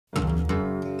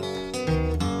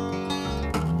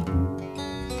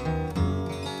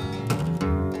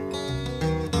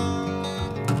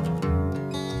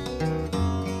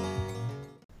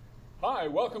Hi,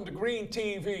 welcome to Green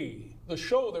TV, the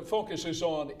show that focuses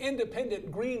on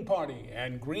independent Green Party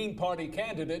and Green Party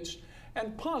candidates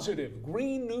and positive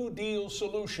Green New Deal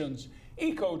solutions,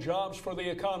 eco-jobs for the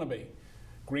economy,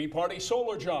 Green Party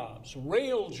solar jobs,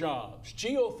 rail jobs,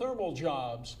 geothermal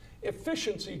jobs,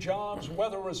 efficiency jobs,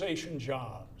 weatherization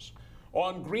jobs.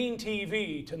 On Green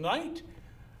TV tonight,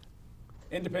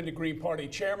 Independent Green Party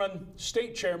Chairman,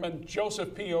 State Chairman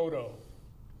Joseph P. Odo.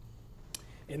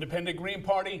 Independent Green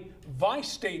Party Vice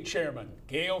State Chairman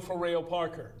Gail Farrell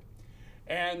Parker.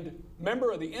 And member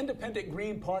of the Independent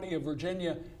Green Party of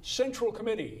Virginia Central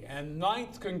Committee and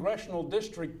 9th Congressional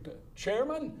District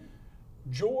Chairman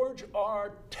George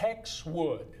R. Tex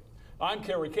Wood. I'm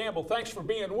Kerry Campbell. Thanks for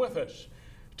being with us.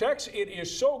 Tex, it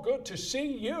is so good to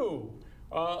see you.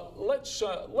 Let's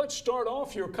start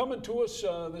off. You're coming to us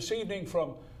this evening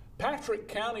from Patrick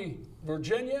County,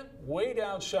 Virginia, way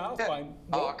down south.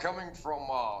 Coming from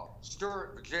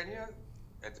Stewart, Virginia,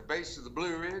 at the base of the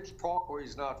Blue Ridge. Parkway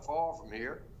is not far from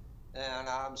here. And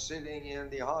I'm sitting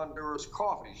in the Honduras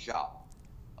coffee shop.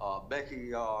 Becky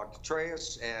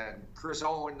Contreras and Chris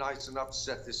Owen, nice enough to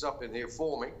set this up in here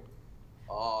for me.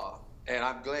 And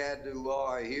I'm glad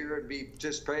to here and be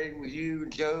participating with you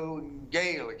and Joe and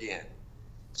Gail again.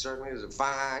 Certainly is a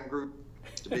fine group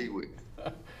to be with.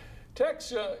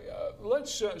 Tex,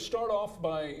 let's start off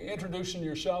by introducing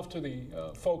yourself to the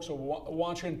folks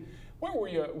watching. Where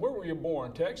were you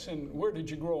born, Tex, and where did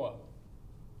you grow up?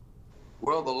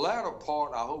 Well, the latter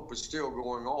part, I hope, is still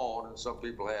going on, and some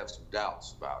people have some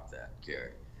doubts about that,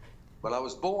 Kerry. But I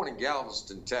was born in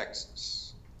Galveston,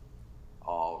 Texas.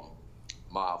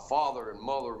 My father and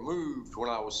mother moved when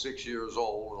I was 6 years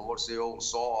old, and once they all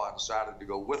saw, I decided to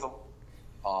go with them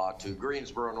to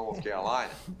Greensboro, North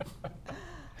Carolina.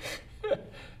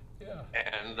 Yeah.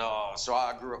 And so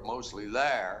I grew up mostly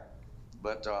there.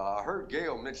 But I heard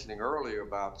Gail mentioning earlier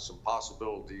about some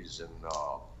possibilities in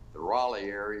the Raleigh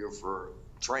area for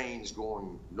trains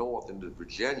going north into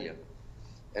Virginia,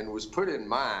 and was put in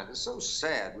mind, it's so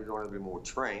sad we don't have any more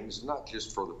trains, not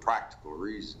just for the practical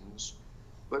reasons,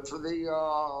 but for the,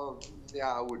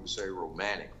 I wouldn't say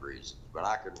romantic reasons, but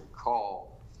I can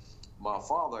recall my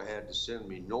father had to send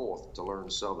me north to learn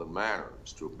Southern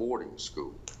manners to a boarding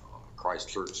school, Christ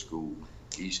Church School,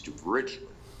 east of Richmond.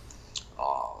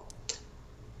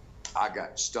 I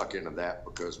got stuck into that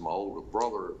because my older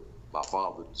brother, my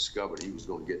father discovered he was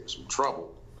going to get in some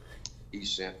trouble. He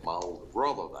sent my older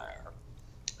brother there,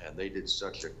 and they did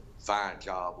such a fine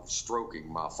job of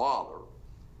stroking my father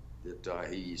that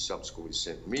he subsequently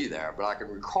sent me there. But I can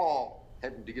recall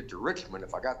having to get to Richmond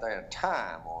if I got there in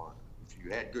time, or if you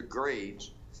had good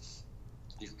grades,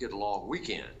 you could get a long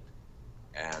weekend.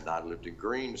 And I lived in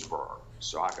Greensboro,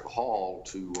 so I could haul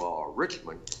to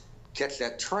Richmond, catch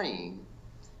that train,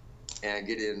 and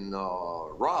get in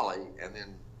Raleigh, and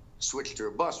then switch to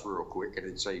a bus real quick, and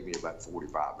it'd save me about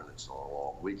 45 minutes on a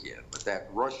long weekend. But that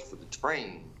rush for the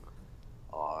train,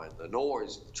 and the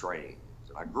noise of the train,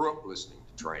 and I grew up listening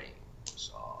to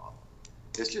trains.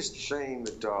 It's just a shame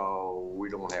that we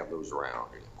don't have those around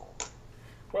anymore.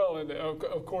 Well, and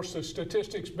of course, the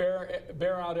statistics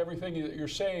bear out everything that you're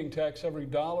saying, Tex. Every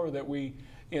dollar that we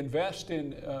invest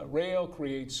in rail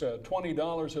creates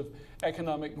 $20 of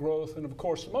economic growth. And of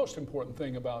course, the most important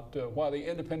thing about why the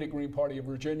Independent Green Party of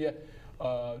Virginia,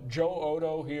 Joe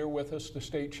Odo here with us, the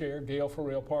state chair, Gail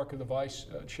Farrell Parker, the vice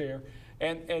chair,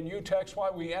 and you, Tex, why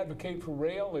we advocate for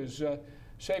rail is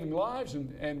saving lives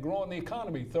and growing the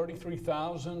economy.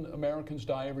 33,000 Americans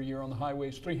die every year on the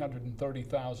highways,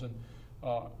 330,000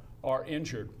 are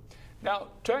injured. Now,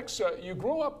 Tex, you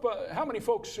grew up, how many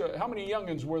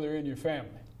youngins were there in your family?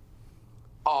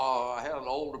 I had an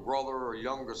older brother, a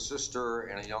younger sister,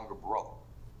 and a younger brother.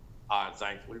 And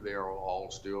thankfully, they are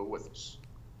all still with us.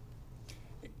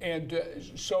 And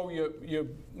so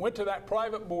you went to that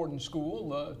private boarding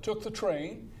school, took the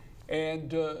train,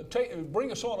 and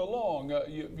bring us on along.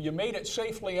 You made it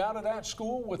safely out of that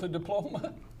school with a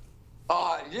diploma?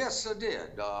 Yes, I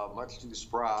did. Much to the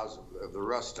surprise of the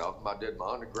rest of them. I did my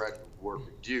undergraduate work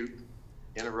at Duke,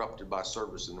 interrupted by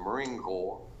service in the Marine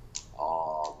Corps,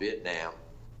 Vietnam.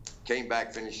 Came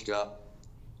back, finished up.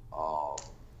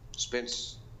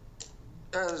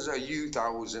 As a youth, I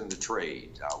was in the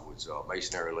trade. I was a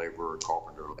masonry laborer,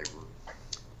 carpenter laborer.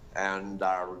 And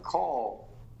I recall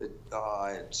that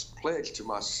I had pledged to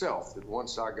myself that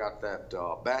once I got that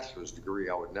bachelor's degree,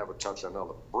 I would never touch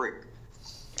another brick.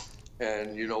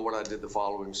 And you know what I did the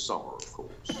following summer, of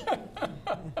course.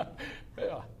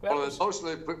 Yeah. Well,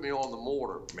 mostly they put me on the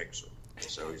mortar mixer.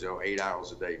 So, 8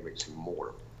 hours a day mixing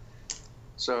mortar.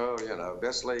 So,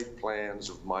 best laid plans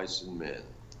of mice and men.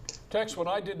 Tex, when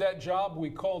I did that job, we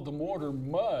called the mortar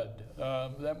mud.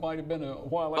 That might have been a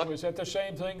while ago. Is that the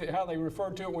same thing, how they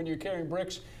referred to it when you're carrying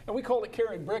bricks? And we called it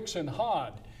carrying bricks and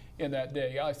hod in that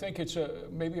day. I think it's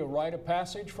maybe a rite of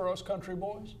passage for us country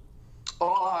boys.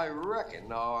 Oh, I reckon.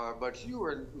 But you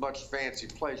were in a much fancy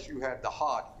place. You had the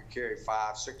hod. You could carry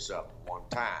 5, 6 of them at one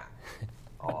time.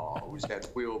 We had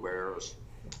wheelbarrows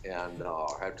and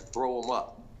had to throw them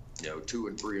up, 2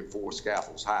 and 3 and 4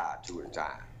 scaffolds high, 2 at a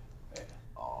time.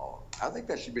 I think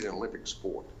that should be an Olympic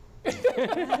sport.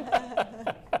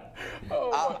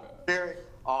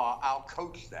 I'll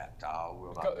coach that.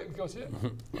 Coach it.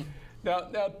 Now,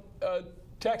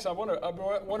 Tex, I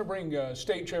want to bring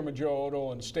State Chairman Joe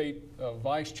Odo and State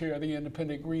Vice Chair of the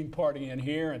Independent Green Party in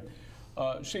here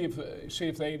and see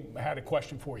if they had a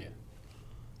question for you.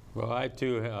 Well, I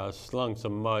too slung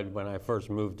some mud when I first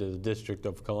moved to the District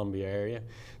of Columbia area,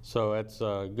 so it's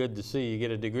good to see you get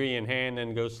a degree in hand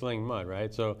and go sling mud,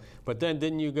 right? So, but then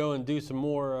didn't you go and do some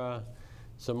more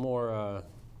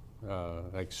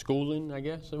like schooling, I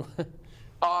guess?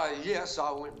 Yes,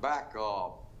 I went back.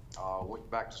 Went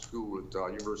back to school at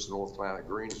University of North Carolina,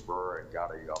 Greensboro, and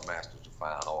got a Master's of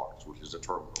Fine Arts, which is a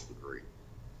terminal degree.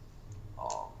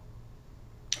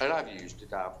 And I've used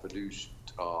it. I've produced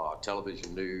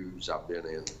television news. I've been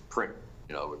in print,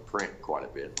 in print quite a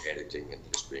bit, editing and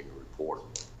just being a reporter,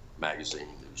 magazine,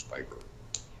 newspaper,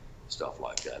 stuff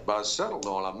like that. But I settled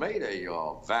on, I made a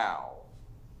vow,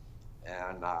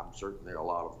 and I'm certain there are a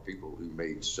lot of people who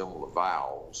made similar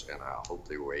vows, and I hope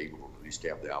they were able to at least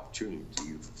have the opportunity to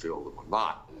either fulfill them or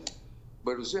not.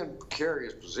 But it was in a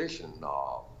precarious position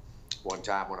one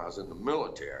time when I was in the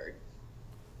military.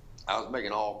 I was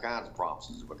making all kinds of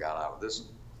promises if I got out of this.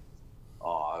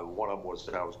 One of them was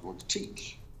that I was going to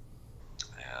teach.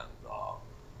 And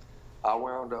I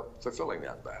wound up fulfilling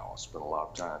that vow. I spent a lot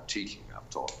of time teaching. I've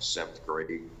taught in 7th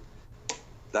grade.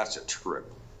 That's a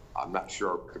trip. I'm not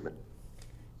sure I commit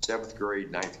 7th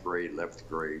grade, 9th grade, 11th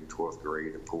grade, 12th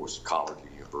grade, of course, college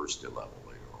and university level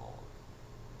later on.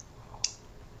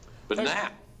 But now,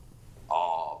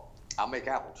 I make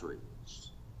apple trees.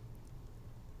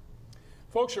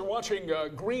 Folks, you're watching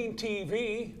Green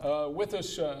TV. With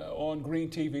us on Green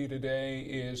TV today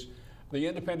is the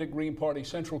Independent Green Party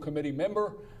Central Committee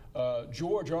member,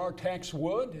 George R. Tex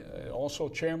Wood, also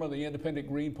chairman of the Independent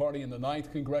Green Party in the 9th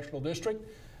Congressional District,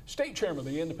 State Chairman of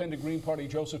the Independent Green Party,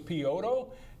 Joseph P.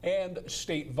 Odo, and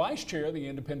State Vice Chair of the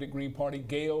Independent Green Party,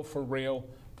 Gail Farrell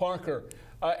Parker.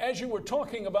 As you were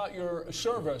talking about your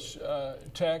service,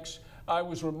 Tex, I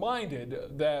was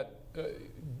reminded that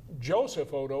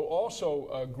Joseph Odo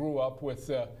also grew up with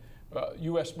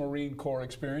U.S. Marine Corps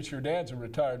experience. Your dad's a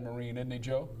retired Marine, isn't he,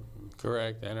 Joe?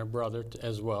 Correct, and a brother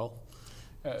as well.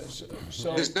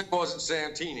 So his name wasn't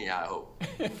Santini, I hope.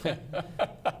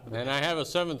 And I have a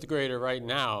 7th grader right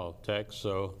now, Tex,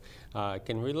 so I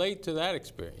can relate to that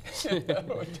experience.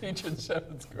 Teaching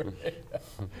 7th grade.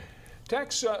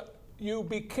 Tex, you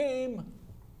became,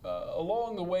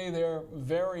 along the way there,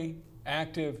 very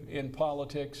active in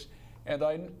politics, and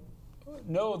I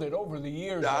know that over the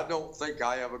years... I don't think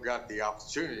I ever got the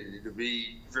opportunity to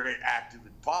be very active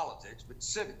in politics, but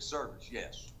civic service,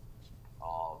 yes.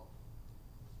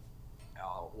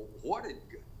 What had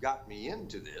got me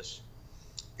into this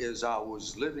is I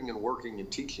was living and working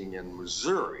and teaching in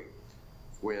Missouri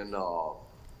when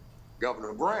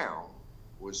Governor Brown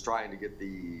was trying to get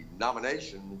the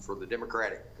nomination for the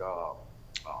Democratic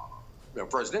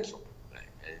presidential thing.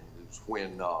 And it was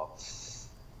when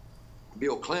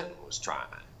Bill Clinton was trying.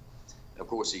 Of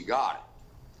course, he got it.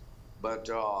 But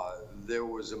there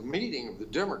was a meeting of the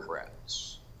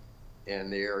Democrats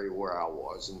in the area where I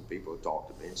was, and people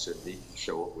talked to me and said, "Need you to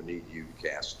show up. We need you to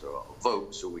cast a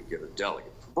vote so we get a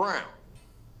delegate for Brown."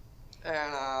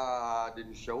 And I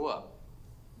didn't show up.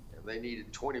 And they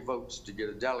needed 20 votes to get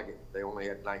a delegate. They only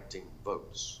had 19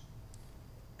 votes.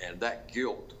 And that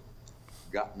guilt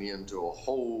got me into a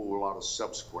whole lot of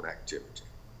subsequent activity.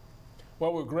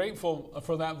 Well, we're grateful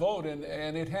for that vote,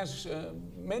 and it has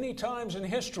many times in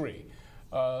history.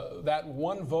 That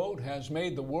one vote has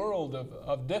made the world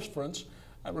of difference.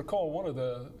 I recall one of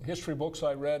the history books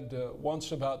I read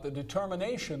once about the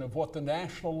determination of what the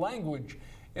national language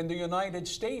in the United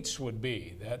States would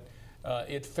be, that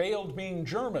it failed being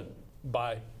German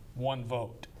by one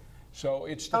vote. So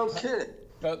it's no kidding.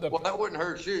 Well, that wouldn't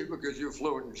hurt you because you're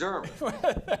fluent in German.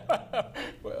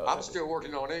 Well, I'm still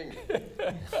working on English.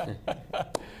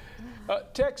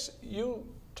 Tex, you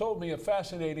told me a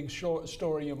fascinating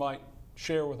story you might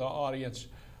share with our audience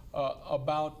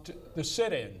about the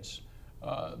sit-ins,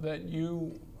 that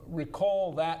you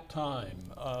recall that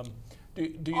time. Do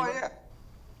you know? Yeah.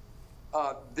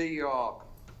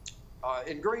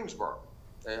 in Greensboro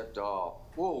at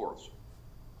Woolworths.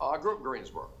 I grew up in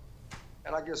Greensboro.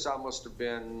 And I guess I must have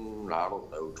been, I don't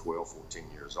know, 12, 14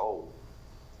 years old.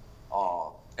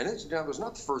 And it's, now, it was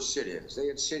not the first sit-ins. They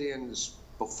had sit-ins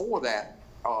before that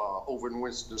over in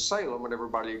Winston-Salem, and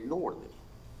everybody ignored me.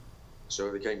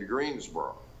 So they came to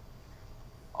Greensboro.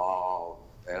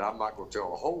 And I'm not going to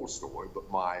tell the whole story, but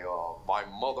my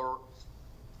mother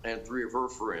and three of her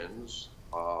friends,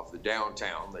 the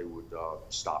downtown, they would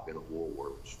stop in at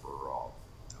Woolworths for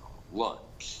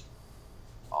lunch.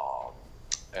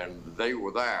 And they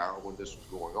were there when this was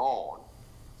going on.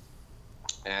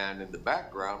 And in the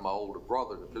background, my older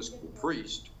brother, the Episcopal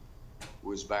priest,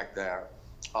 was back there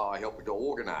helping to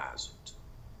organize it.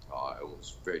 I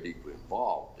was very deeply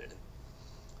involved in it.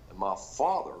 And my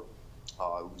father,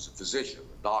 who was a physician,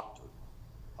 a doctor,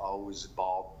 was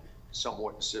involved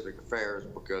somewhat in civic affairs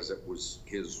because it was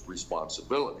his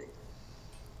responsibility.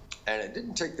 And it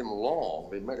didn't take them long.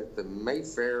 They met at the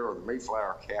Mayfair or the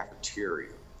Mayflower cafeteria.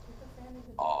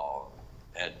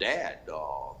 And Dad,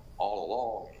 all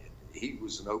along, he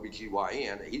was an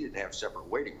OBGYN. He didn't have separate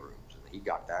waiting rooms. And he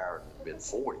got there in the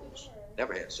mid-40s.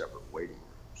 Never had separate waiting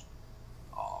rooms.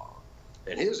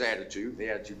 And his attitude, the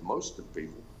attitude of most of the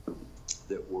people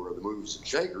that were the movers and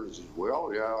shakers, is,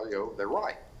 well, yeah, you know, they're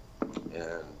right.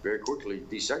 And very quickly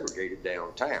desegregated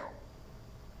downtown.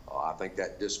 I think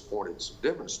that disappointed some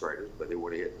demonstrators, but they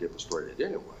would have demonstrated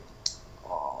anyway.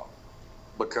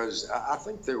 Because I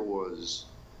think there was,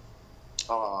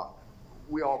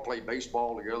 we all played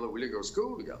baseball together. We didn't go to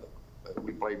school together. But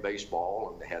we played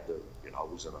baseball, and they had the, you know, I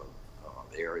was in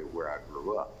the area where I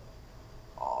grew up.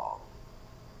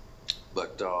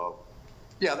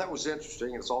 Yeah, that was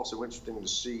interesting. It's also interesting to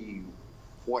see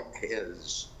what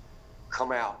has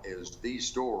come out as the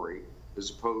story as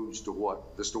opposed to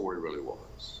what the story really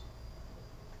was.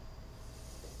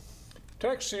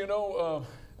 Tex, you know,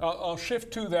 I'll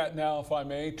shift to that now, if I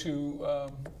may,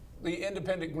 to the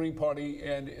Independent Green Party,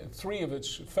 and three of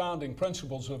its founding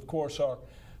principles, of course, are,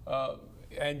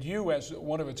 and you as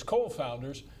one of its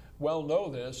co-founders well know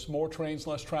this: more trains,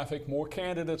 less traffic; more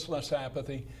candidates, less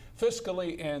apathy;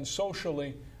 fiscally and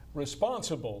socially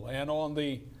responsible. And on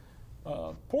the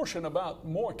portion about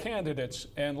more candidates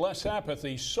and less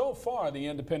apathy, so far the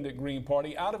Independent Green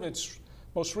Party, out of its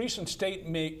most recent state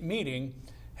meeting,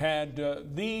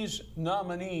 had these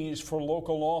nominees for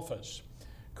local office.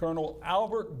 Colonel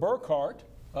Albert Burkhart,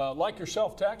 like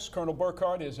yourself, Tex, Colonel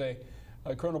Burkhart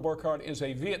is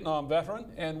a Vietnam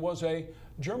veteran and was a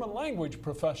German language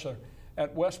professor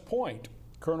at West Point.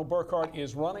 Colonel Burkhart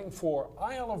is running for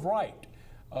Isle of Wight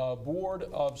Board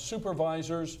of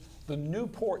Supervisors, the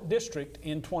Newport District,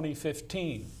 in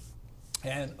 2015.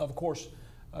 And of course,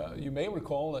 you may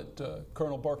recall that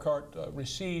Colonel Burkhart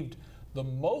received the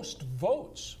most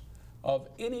votes of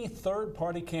any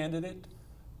third-party candidate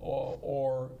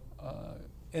or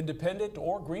independent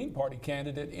or Green Party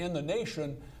candidate in the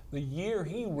nation the year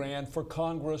he ran for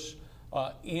Congress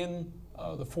in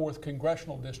the 4th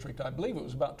Congressional District. I believe it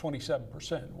was about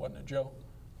 27%, wasn't it, Joe?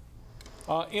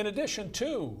 In addition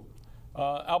to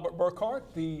Albert Burkhart,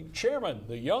 the chairman,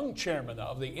 the young chairman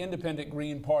of the Independent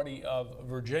Green Party of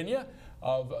Virginia,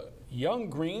 of Young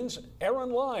Greens,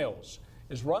 Aaron Lyles,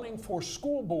 is running for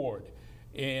school board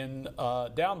in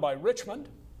down by Richmond.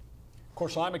 Of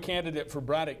course, I'm a candidate for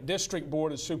Braddock District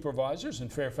Board of Supervisors in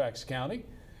Fairfax County.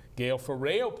 Gail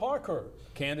Ferreo Parker,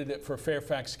 candidate for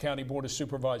Fairfax County Board of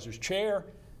Supervisors Chair,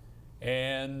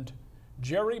 and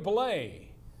Jerry Blay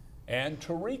and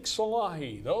Tariq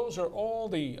Salahi. Those are all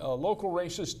the local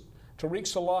races. Tariq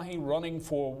Salahi running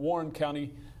for Warren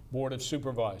County Board of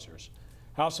Supervisors.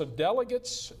 House of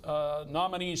Delegates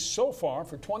nominees so far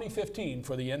for 2015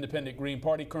 for the Independent Green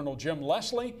Party: Colonel Jim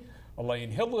Leslie,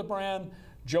 Elaine Hildebrand,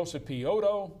 Joseph P.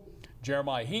 Odo,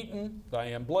 Jeremiah Heaton,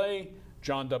 Diane Blay,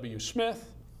 John W.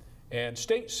 Smith, and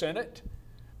State Senate,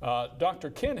 Dr.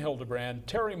 Ken Hildebrand,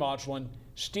 Terry Modglin,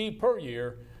 Steve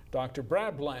Puryear, Dr.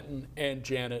 Brad Blanton, and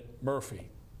Janet Murphy.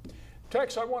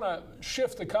 Tex, I want to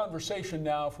shift the conversation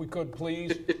now, if we could,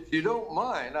 please. If you don't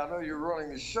mind, I know you're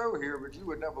running the show here, but you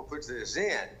would never put this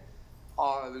in.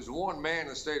 There's one man in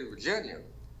the state of Virginia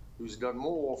who's done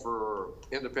more for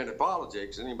independent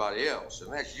politics than anybody else,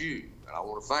 and that's you. And I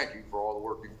want to thank you for all the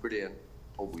work you've put in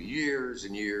over years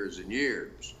and years and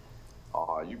years.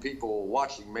 You people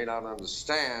watching may not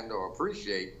understand or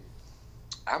appreciate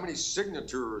how many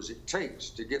signatures it takes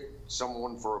to get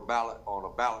someone for a ballot on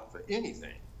a ballot for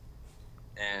anything.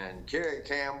 And Kerry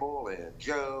Campbell and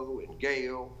Joe and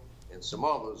Gail and some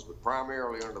others, but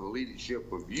primarily under the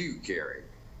leadership of you, Kerry,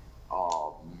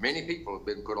 many people have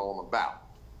been put on the ballot.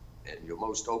 and you're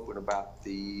most open about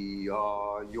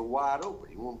you're wide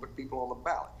open. You want to put people on the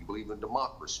ballot. You believe in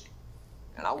democracy.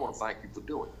 And I want to thank you for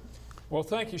doing it. Well,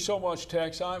 thank you so much,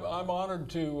 Tex. I'm honored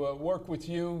to work with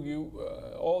you.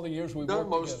 All the years we've worked together.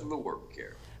 Most of the work,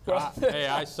 Gary. Hey,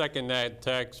 I second that,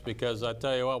 Tex, because I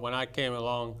tell you what, when I came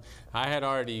along, I had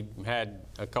already had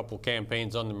a couple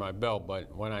campaigns under my belt, but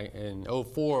in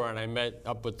 '04, when I met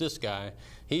up with this guy,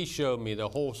 he showed me the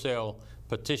wholesale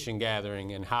petition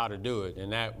gathering and how to do it,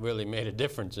 and that really made a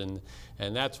difference. And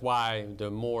that's why the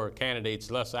more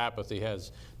candidates, less apathy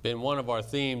has been one of our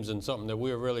themes, and something that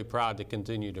we're really proud to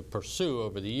continue to pursue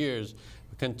over the years,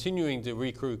 continuing to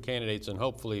recruit candidates, and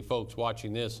hopefully folks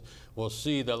watching this will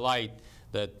see the light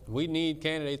that we need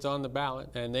candidates on the ballot,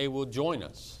 and they will join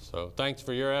us. So thanks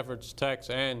for your efforts, Tex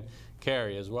and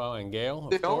Carrie as well, and Gail,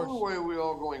 of course. The only way we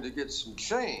are going to get some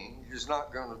change is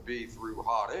not going to be through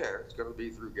hot air. It's going to be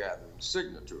through gathering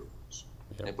signatures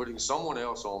and putting someone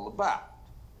else on the ballot.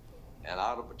 And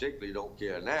I particularly don't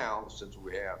care now, since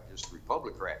we have just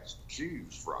Republicans to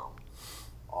choose from.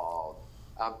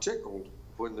 I'm tickled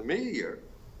when the media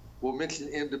will mention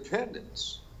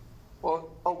independents.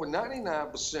 Well, over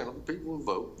 99% of the people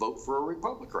who vote for a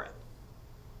Republican.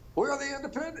 Where are the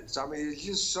independents? I mean, it's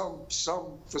just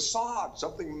some facade,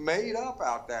 something made up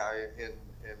out there in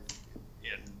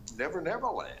Never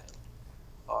Land.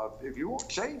 If you want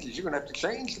changes, you're going to have to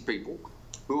change the people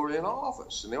who are in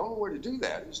office. And the only way to do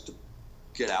that is to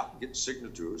get out and get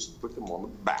signatures and put them on the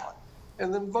ballot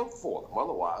and then vote for them.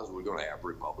 Otherwise, we're going to have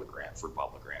Republicans,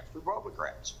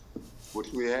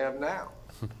 which we have now.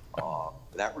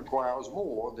 That requires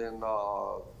more than,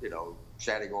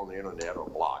 chatting on the internet or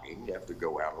blogging. You have to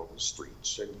go out on the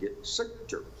streets and get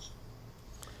signatures.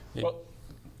 Well,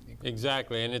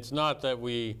 exactly, and it's not that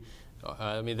we,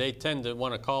 they tend to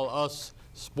want to call us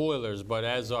spoilers, but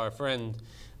as our friend,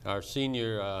 our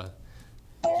senior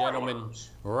gentleman,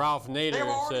 Ralph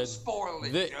Nader said,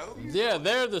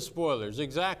 they're the spoilers,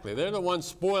 exactly. They're the ones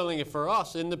spoiling it for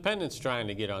us independents trying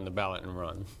to get on the ballot and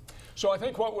run. So I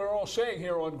think what we're all saying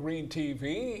here on Green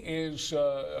TV is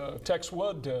Tex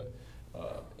Wood,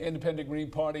 Independent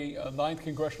Green Party 9th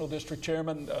Congressional District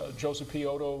Chairman, Joseph P.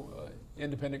 Otto,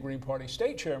 Independent Green Party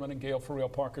State Chairman, and Gail Farrell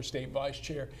Parker, State Vice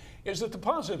Chair, is that the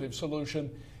positive solution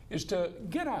is to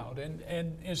get out.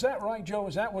 And is that right, Joe?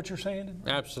 Is that what you're saying?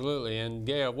 Absolutely. And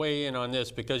Gail, weigh in on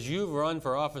this, because you've run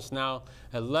for office now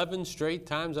 11 straight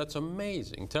times. That's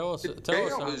amazing. Tell us.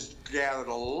 Gail has gathered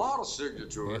a lot of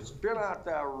signatures, been out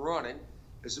there running.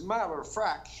 As a matter of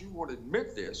fact, she won't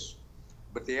admit this,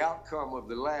 but the outcome of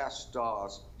the last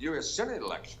U.S. Senate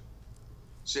election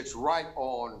sits right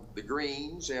on the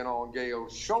Greens and on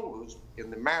Gail's shoulders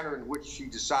in the manner in which she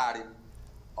decided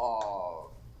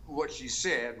what she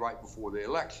said right before the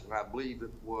election. I believe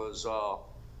it was a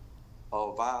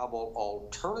viable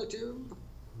alternative,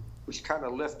 which kind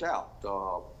of left out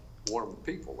one of the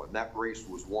people, and that race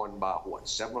was won by what,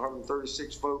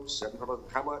 736 votes, 700,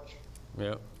 how much?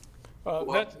 Yeah.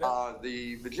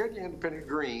 The Virginia Independent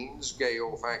Greens,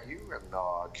 Gail, thank you,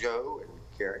 and Joe and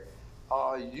Carrie,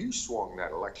 you swung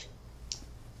that election.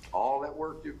 All that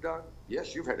work you've done,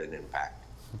 yes, you've had an impact.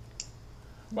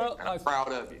 Well, and I'm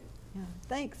proud of you. Yeah,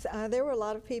 thanks. There were a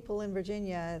lot of people in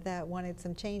Virginia that wanted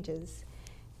some changes.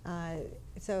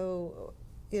 So,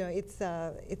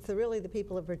 it's really the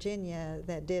people of Virginia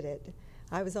that did it.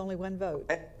 I was only one vote.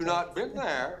 Had you not been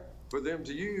there for them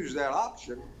to use that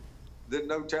option, then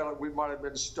no telling, we might have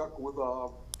been stuck with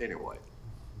anyway.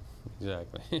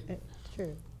 Exactly.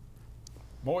 True.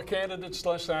 More candidates,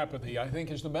 less apathy, I think,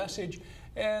 is the message.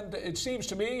 And it seems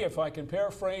to me, if I can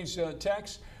paraphrase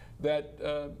Tex, that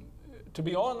to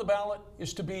be on the ballot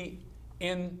is to be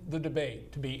in the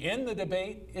debate. To be in the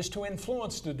debate is to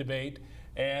influence the debate.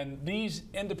 And these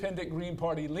independent Green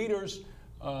Party leaders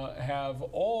have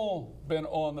all been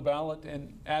on the ballot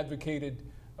and advocated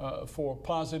for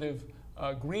positive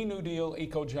Green New Deal,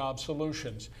 eco-job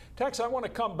solutions. Tex, I want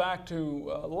to come back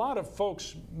to a lot of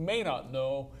folks may not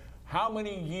know how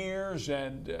many years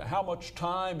and how much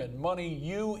time and money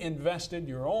you invested,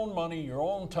 your own money, your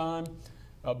own time,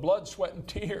 blood, sweat, and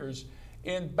tears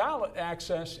in ballot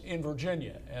access in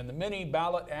Virginia, and the many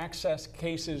ballot access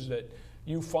cases that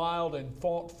you filed and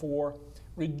fought for,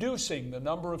 reducing the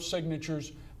number of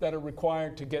signatures that are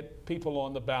required to get people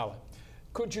on the ballot.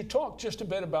 Could you talk just a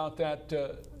bit about that,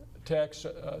 Tex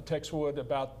Wood,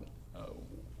 about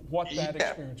what that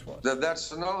experience was?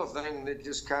 That's another thing that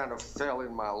just kind of fell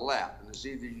in my lap. And it's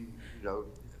either,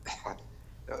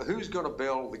 who's going to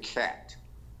bail the cat?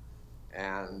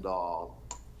 And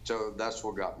so that's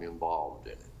what got me involved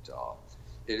in it.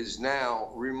 It is now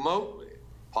remotely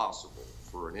possible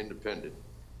for an independent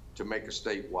to make a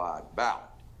statewide ballot.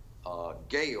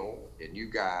 Gail and you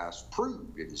guys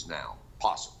proved it is now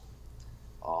possible.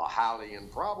 Highly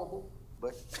improbable,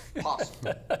 but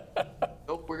possible.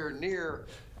 Nowhere near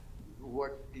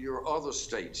what your other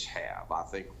states have. I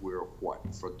think we're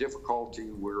for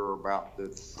difficulty, we're about the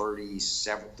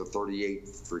 37th or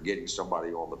 38th for getting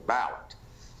somebody on the ballot.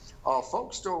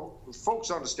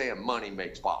 Folks understand money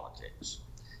makes politics.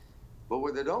 But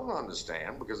what they don't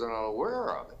understand, because they're not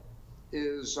aware of it,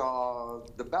 is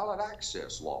the ballot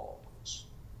access laws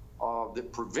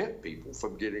that prevent people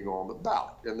from getting on the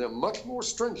ballot. And they're much more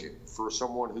stringent for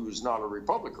someone who is not a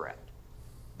Republican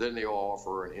than they are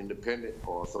for an independent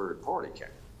or a third party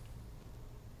candidate.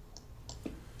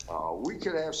 We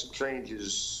could have some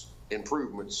changes,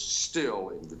 improvements still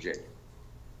in Virginia.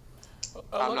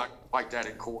 I'm not quite that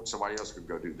in court. Somebody else could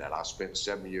go do that. I spent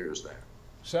 7 years there.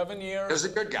 7 years? As the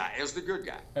good guy. As the good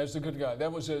guy. As the good guy.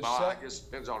 That was a. Well, I guess it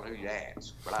depends on who you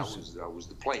ask. But I was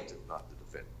the plaintiff, not the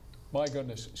defendant. My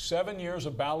goodness, 7 years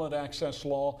of ballot access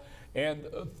law, and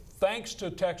thanks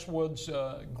to Tex Wood's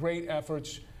great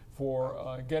efforts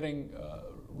for getting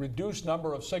reduced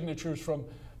number of signatures from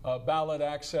ballot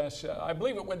access. I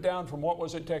believe it went down from, what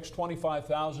was it, Tex,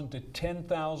 25,000 to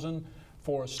 10,000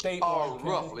 for a statewide.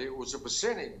 Roughly, it was a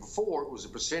percentage. Before, it was a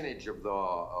percentage of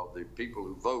the people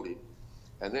who voted,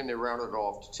 and then they rounded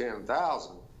off to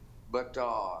 10,000. But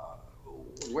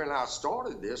when I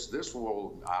started this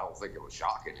will, I don't think it was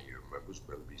shocking to your members,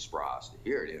 but it'll be surprised to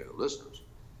hear it, listeners,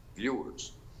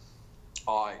 viewers.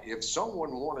 If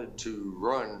someone wanted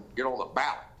to get on the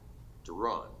ballot to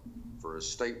run for a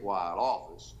statewide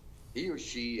office, he or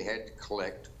she had to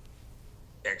collect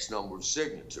X number of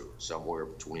signatures, somewhere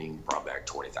between probably like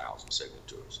 20,000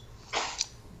 signatures.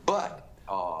 But,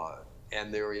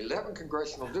 and there are 11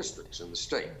 congressional districts in the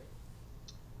state.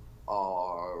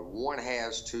 One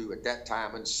has to, at that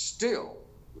time, and still,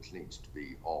 which needs to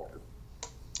be altered,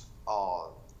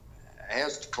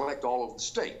 has to collect all over the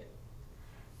state.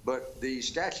 But the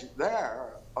statute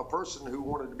there, a person who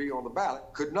wanted to be on the ballot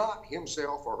could not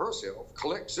himself or herself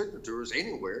collect signatures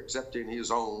anywhere except in his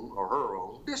own or her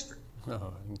own district.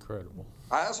 Oh, incredible.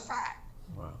 That's a fact.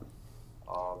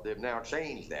 Wow. They've now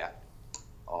changed that.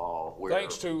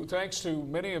 Thanks to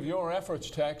many of your efforts,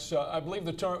 Tex. I believe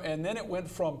the term, and then it went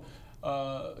from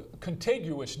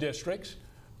contiguous districts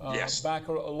back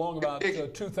along about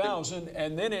 2000,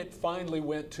 and then it finally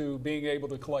went to being able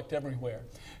to collect everywhere.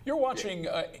 You're watching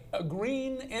a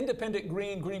independent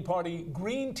Green Party,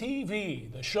 Green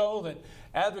TV, the show that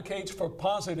advocates for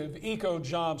positive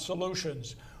eco-job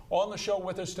solutions. On the show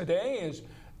with us today is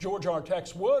George R.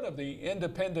 Tex Wood of the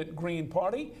Independent Green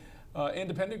Party,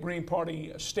 Independent Green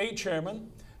Party State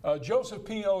Chairman, Joseph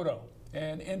P. Odo,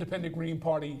 and Independent Green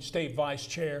Party State Vice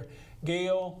Chair,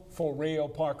 Gail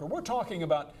Forrell Parker. We're talking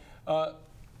about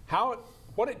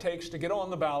what it takes to get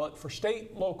on the ballot for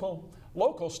state,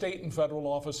 local, state, and federal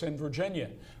office in Virginia.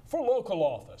 For local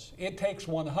office, it takes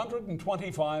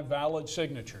 125 valid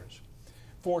signatures.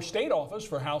 For state office,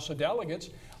 for House of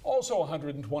Delegates, also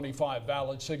 125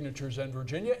 valid signatures in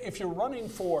Virginia. If you're running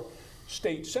for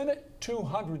state Senate,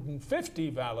 250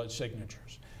 valid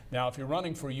signatures. Now, if you're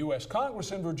running for U.S.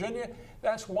 Congress in Virginia,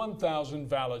 that's 1,000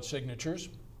 valid signatures.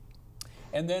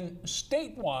 And then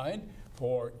statewide,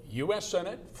 for U.S.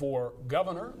 Senate, for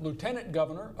governor, lieutenant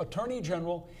governor, attorney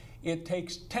general, it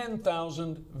takes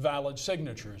 10,000 valid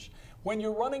signatures. When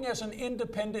you're running as an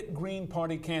independent Green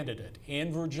Party candidate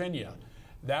in Virginia,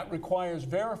 that requires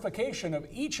verification of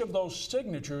each of those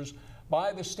signatures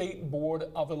by the State Board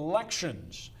of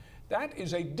Elections. That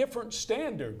is a different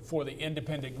standard for the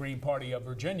Independent Green Party of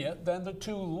Virginia than the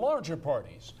two larger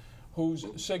parties whose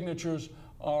signatures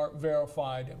are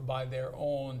verified by their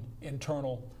own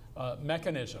internal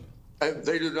mechanism. And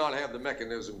they do not have the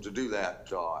mechanism to do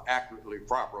that accurately,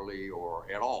 properly, or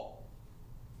at all.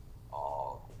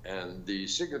 And the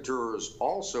signatures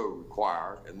also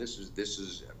require, and this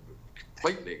is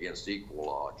completely against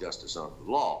equal justice under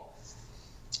the law,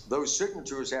 those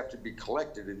signatures have to be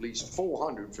collected at least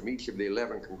 400 from each of the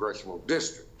 11 congressional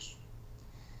districts.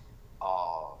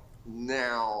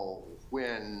 Now,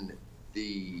 when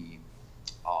the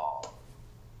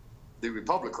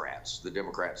Republicans, the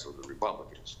Democrats or the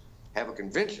Republicans, have a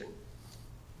convention,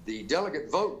 the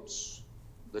delegate votes,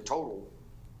 the total,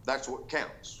 that's what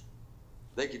counts.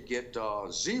 They could get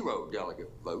 0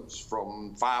 delegate votes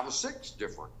from 5 or 6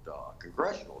 different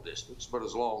congressional districts, but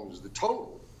as long as the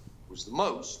total was the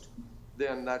most,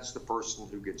 then that's the person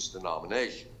who gets the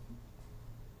nomination.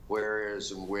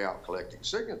 Whereas when we're out collecting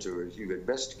signatures, you had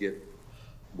best get,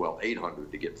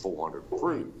 800 to get 400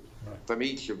 approved from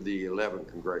each of the 11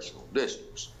 congressional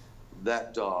districts.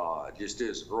 that just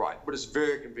isn't right. But it's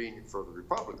very convenient for the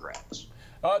Republicans.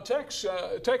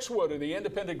 Tex Wood of the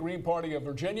Independent Green Party of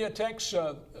Virginia. Tex,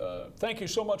 thank you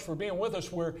so much for being with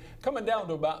us. We're coming down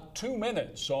to about 2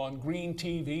 minutes on Green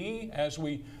TV as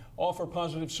we offer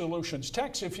positive solutions.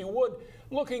 Tex, if you would,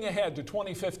 looking ahead to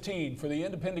 2015 for the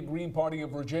Independent Green Party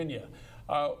of Virginia,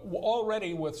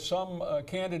 already with some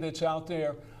candidates out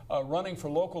there running for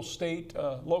local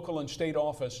and state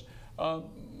office,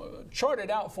 chart it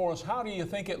out for us. How do you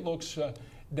think it looks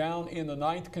down in the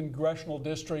 9th Congressional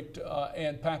District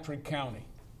and Patrick County?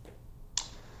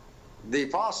 The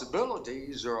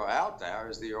possibilities are out there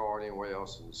as they are anywhere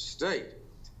else in the state,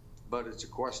 but it's a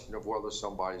question of whether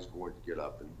somebody's going to get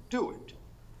up and do it.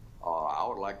 I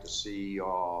would like to see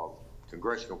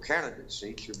congressional candidates in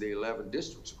each of the 11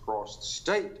 districts across the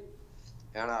state,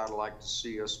 and I'd like to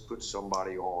see us put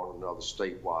somebody on another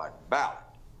statewide ballot.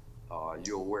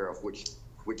 You're aware of which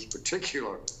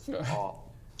particular,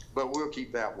 but we'll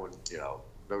keep that one,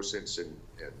 no sense in.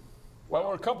 Well,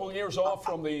 we're a couple of years off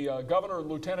from the governor and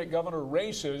lieutenant governor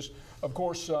races. Of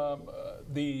course,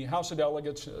 the House of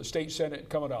Delegates, State Senate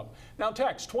coming up. Now,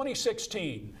 Tex,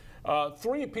 2016,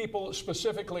 3 people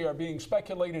specifically are being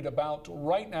speculated about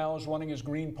right now as running as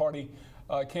Green Party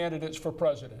candidates for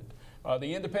president.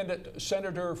 The independent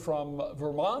senator from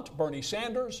Vermont, Bernie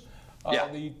Sanders,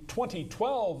 the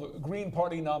 2012 Green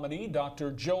Party nominee,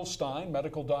 Dr. Jill Stein,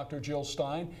 medical Dr. Jill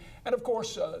Stein, and of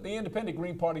course, the Independent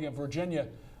Green Party of Virginia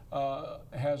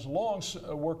has long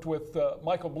worked with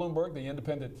Michael Bloomberg, the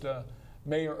independent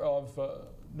mayor of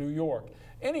New York.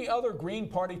 Any other Green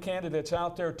Party candidates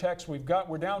out there, Tex? We're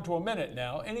down to a minute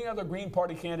now. Any other Green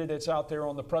Party candidates out there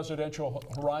on the presidential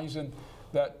horizon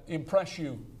that impress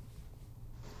you?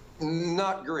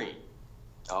 Not green.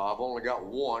 I've only got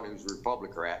one who's a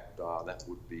Republican. That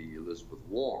would be Elizabeth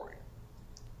Warren.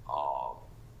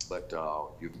 But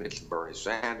you've mentioned Bernie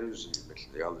Sanders, and you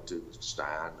mentioned the other two, Mr.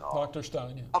 Stein. Dr.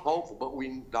 Stein, yeah. I'm hopeful,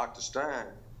 but Dr. Stein.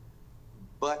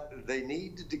 But they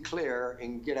need to declare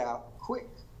and get out quick.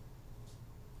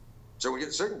 So we get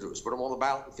the signatures, put them on the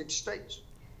ballot in 50 states.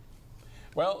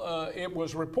 Well, it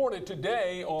was reported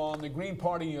today on the Green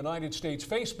Party United States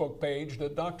Facebook page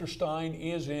that Dr. Stein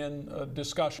is in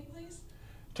discussion.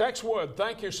 Tex Wood,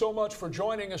 thank you so much for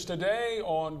joining us today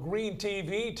on Green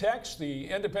TV. Tex, the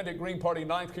Independent Green Party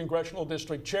 9th Congressional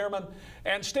District Chairman,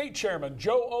 and State Chairman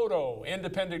Joe Odo,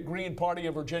 Independent Green Party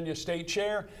of Virginia State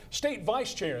Chair, State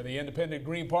Vice Chair, the Independent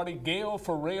Green Party, Gail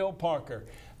Ferrell Parker.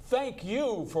 Thank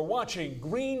you for watching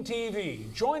Green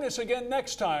TV. Join us again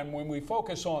next time when we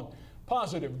focus on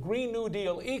positive Green New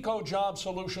Deal eco-job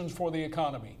solutions for the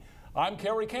economy. I'm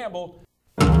Kerry Campbell.